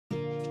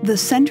The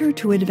Center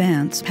to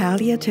Advance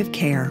Palliative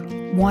Care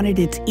wanted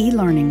its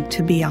e-learning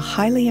to be a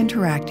highly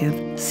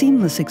interactive,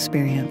 seamless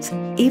experience,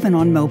 even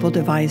on mobile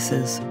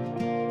devices.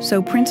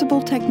 So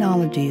Principal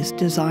Technologies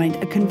designed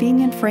a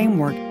convenient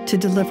framework to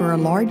deliver a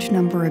large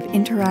number of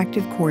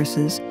interactive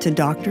courses to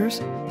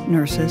doctors,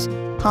 nurses,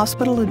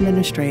 hospital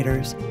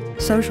administrators,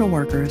 social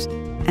workers,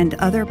 and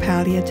other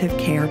palliative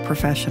care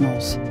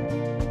professionals.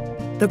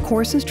 The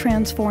courses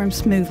transform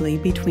smoothly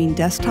between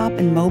desktop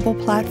and mobile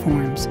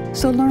platforms,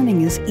 so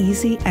learning is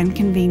easy and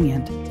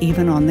convenient,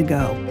 even on the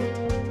go.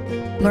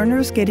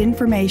 Learners get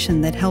information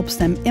that helps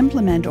them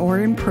implement or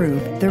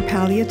improve their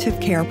palliative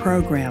care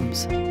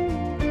programs.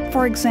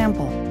 For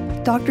example,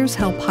 doctors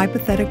help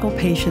hypothetical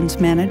patients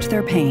manage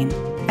their pain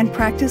and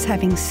practice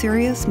having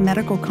serious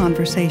medical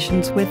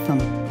conversations with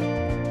them.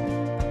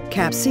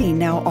 CAPC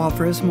now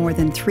offers more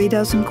than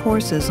 36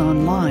 courses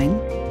online,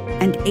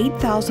 and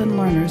 8,000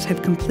 learners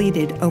have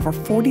completed over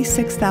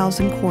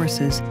 46,000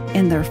 courses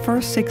in their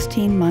first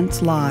 16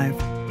 months live.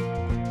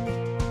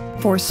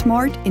 For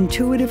smart,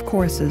 intuitive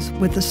courses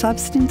with the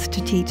substance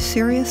to teach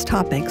serious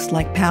topics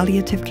like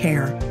palliative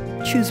care,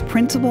 choose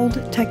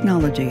Principled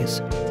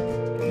Technologies.